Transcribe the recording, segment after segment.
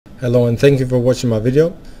Hello and thank you for watching my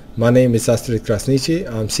video. My name is Astrid Krasniqi.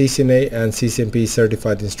 I'm CCNA and CCNP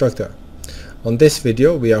certified instructor. On this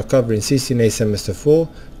video we are covering CCNA semester 4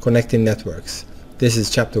 connecting networks. This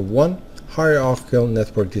is chapter 1 hierarchical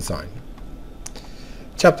network design.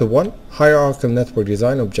 Chapter 1 hierarchical network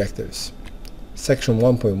design objectives. Section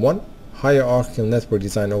 1.1 hierarchical network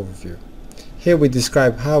design overview. Here we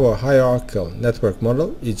describe how a hierarchical network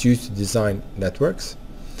model is used to design networks.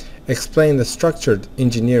 Explain the structured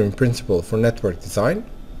engineering principle for network design,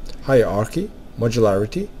 hierarchy,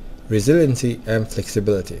 modularity, resiliency and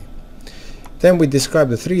flexibility. Then we describe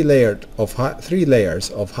the three layers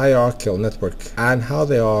of hierarchical network and how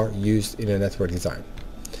they are used in a network design.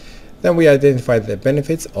 Then we identify the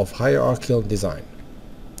benefits of hierarchical design.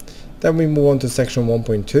 Then we move on to section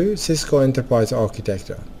 1.2 Cisco Enterprise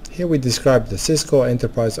Architecture. Here we describe the Cisco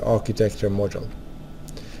Enterprise Architecture module.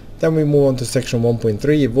 Then we move on to section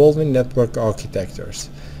 1.3 Evolving Network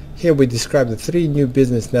Architectures. Here we describe the three new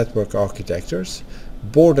business network architectures: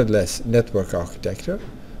 borderless network architecture,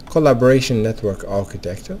 collaboration network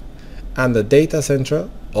architecture, and the data center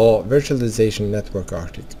or virtualization network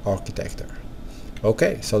architecture.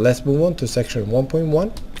 Okay, so let's move on to section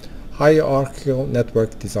 1.1 Hierarchical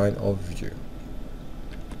Network Design Overview.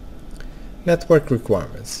 Network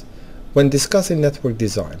requirements. When discussing network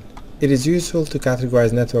design, it is useful to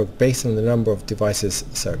categorize network based on the number of devices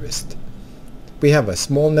serviced. We have a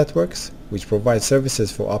small networks which provide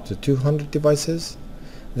services for up to 200 devices.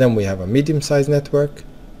 Then we have a medium-sized network,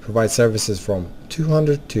 provides services from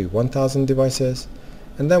 200 to 1000 devices.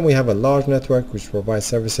 And then we have a large network which provides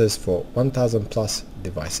services for 1000 plus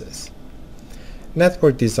devices.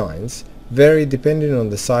 Network designs vary depending on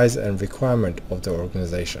the size and requirement of the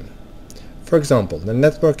organization. For example, the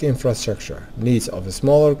network infrastructure needs of a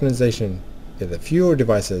small organization with fewer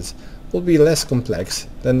devices will be less complex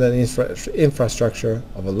than the infrastructure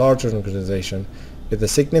of a larger organization with a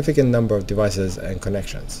significant number of devices and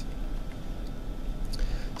connections.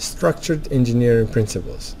 Structured engineering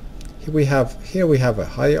principles. Here we have a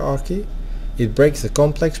hierarchy. It breaks the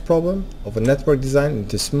complex problem of a network design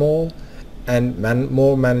into small and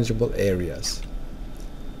more manageable areas.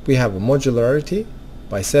 We have a modularity.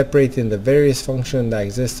 By separating the various functions that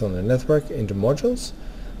exist on the network into modules,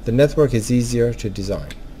 the network is easier to design.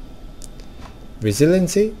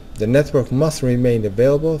 Resiliency. The network must remain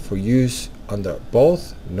available for use under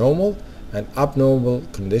both normal and abnormal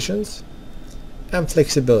conditions. And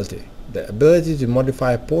flexibility. The ability to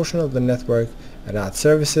modify a portion of the network and add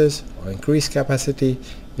services or increase capacity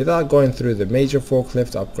without going through the major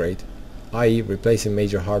forklift upgrade, i.e. replacing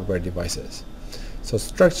major hardware devices. So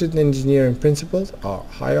structured engineering principles are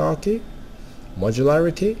hierarchy,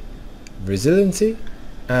 modularity, resiliency,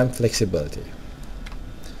 and flexibility.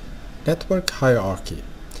 Network hierarchy.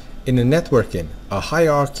 In a networking, a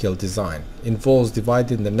hierarchical design involves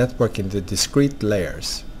dividing the network into discrete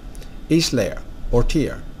layers. Each layer, or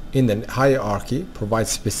tier, in the hierarchy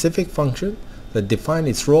provides specific function that define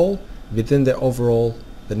its role within the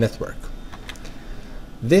network.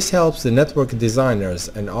 This helps the network designers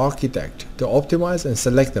and architect to optimize and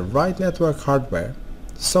select the right network hardware,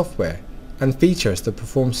 software, and features to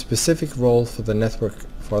perform specific roles for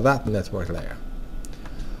that network layer.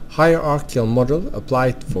 Hierarchical model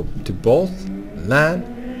applied to both LAN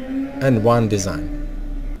and WAN design.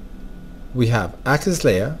 We have access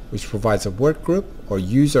layer, which provides a workgroup or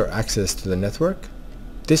user access to the network.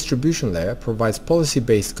 Distribution layer provides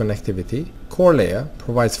policy-based connectivity. Core layer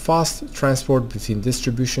provides fast transport between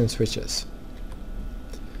distribution switches.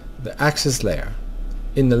 The access layer.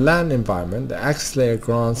 In the LAN environment, the access layer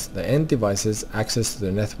grants the end devices access to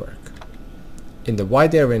the network. In the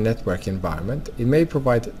wide area network environment, it may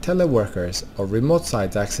provide teleworkers or remote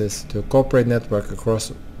site access to a corporate network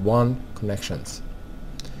across WAN connections.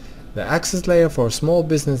 The access layer for a small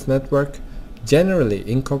business network generally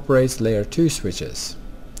incorporates layer 2 switches.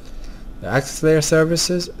 The access layer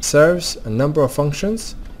serves a number of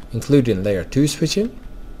functions, including layer 2 switching,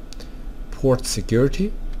 port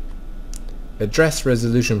security, address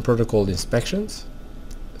resolution protocol inspections,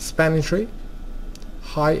 spanning tree,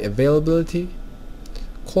 high availability,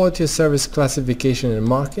 quality of service classification and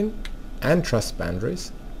marking, and trust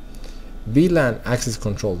boundaries, VLAN access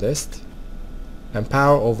control list, and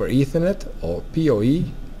power over Ethernet or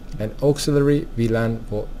PoE, and auxiliary VLAN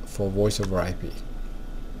for voice over IP.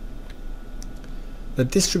 The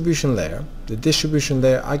distribution layer. The distribution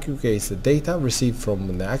layer aggregates the data received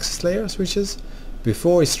from the access layer switches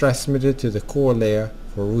before it's transmitted to the core layer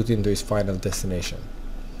for routing to its final destination.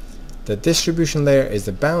 The distribution layer is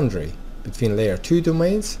the boundary between layer 2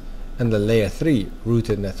 domains and the layer 3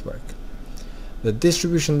 routed network. The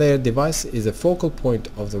distribution layer device is a focal point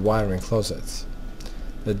of the wiring closets.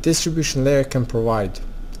 The distribution layer can provide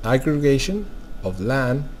aggregation of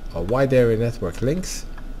LAN or wide area network links,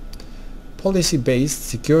 policy-based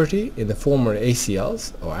security in the former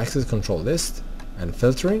ACLs or access control list and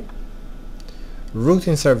filtering,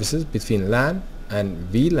 routing services between LAN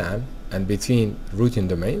and VLAN and between routing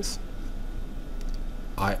domains,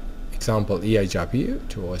 example EIGRPU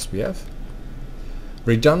to OSPF,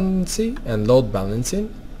 redundancy and load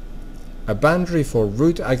balancing, a boundary for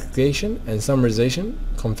route aggregation and summarization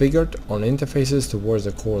configured on interfaces towards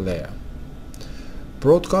the core layer,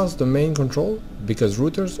 broadcast domain control because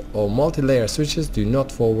routers or multi-layer switches do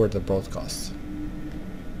not forward the broadcasts.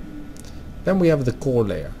 Then we have the core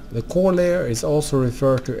layer. The core layer is also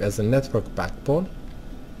referred to as the network backbone.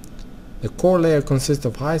 The core layer consists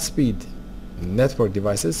of high-speed network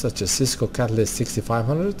devices such as Cisco Catalyst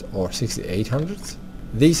 6500 or 6800s.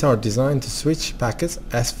 These are designed to switch packets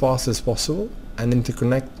as fast as possible and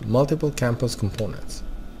interconnect multiple campus components.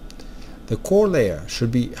 The core layer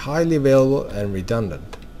should be highly available and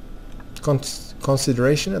redundant.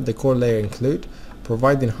 Consideration of the core layer include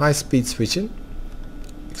providing high-speed switching,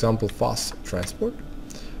 example fast transport,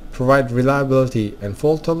 provide reliability and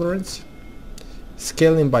fault tolerance,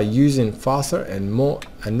 scaling by using faster and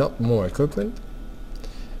not more equipment,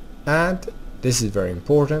 and this is very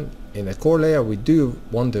important, in the core layer we do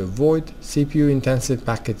want to avoid CPU intensive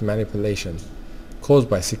packet manipulation caused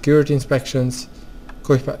by security inspection,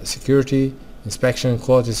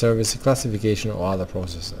 quality service classification or other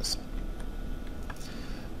processes.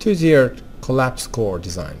 Two-tiered collapse core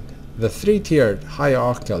design. The three-tiered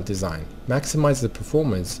hierarchical design maximizes the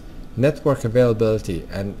performance, network availability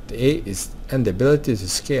and the ability to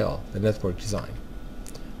scale the network design.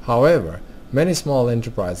 However, many small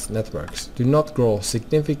enterprise networks do not grow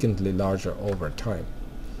significantly larger over time.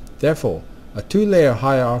 Therefore, a two-layer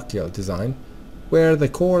hierarchical design where the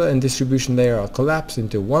core and distribution layer are collapsed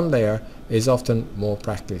into one layer is often more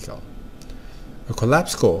practical. A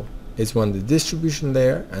collapse core is when the distribution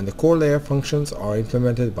layer and the core layer functions are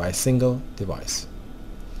implemented by a single device.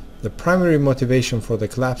 The primary motivation for the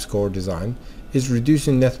collapse core design is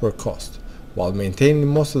reducing network cost while maintaining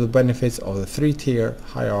most of the benefits of the three-tier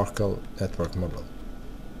hierarchical network model.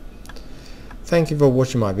 Thank you for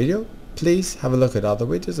watching my video. Please have a look at other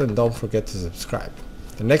videos and don't forget to subscribe.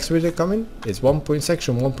 The next video coming is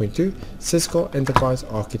section 1.2 Cisco Enterprise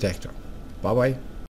Architecture. Bye bye.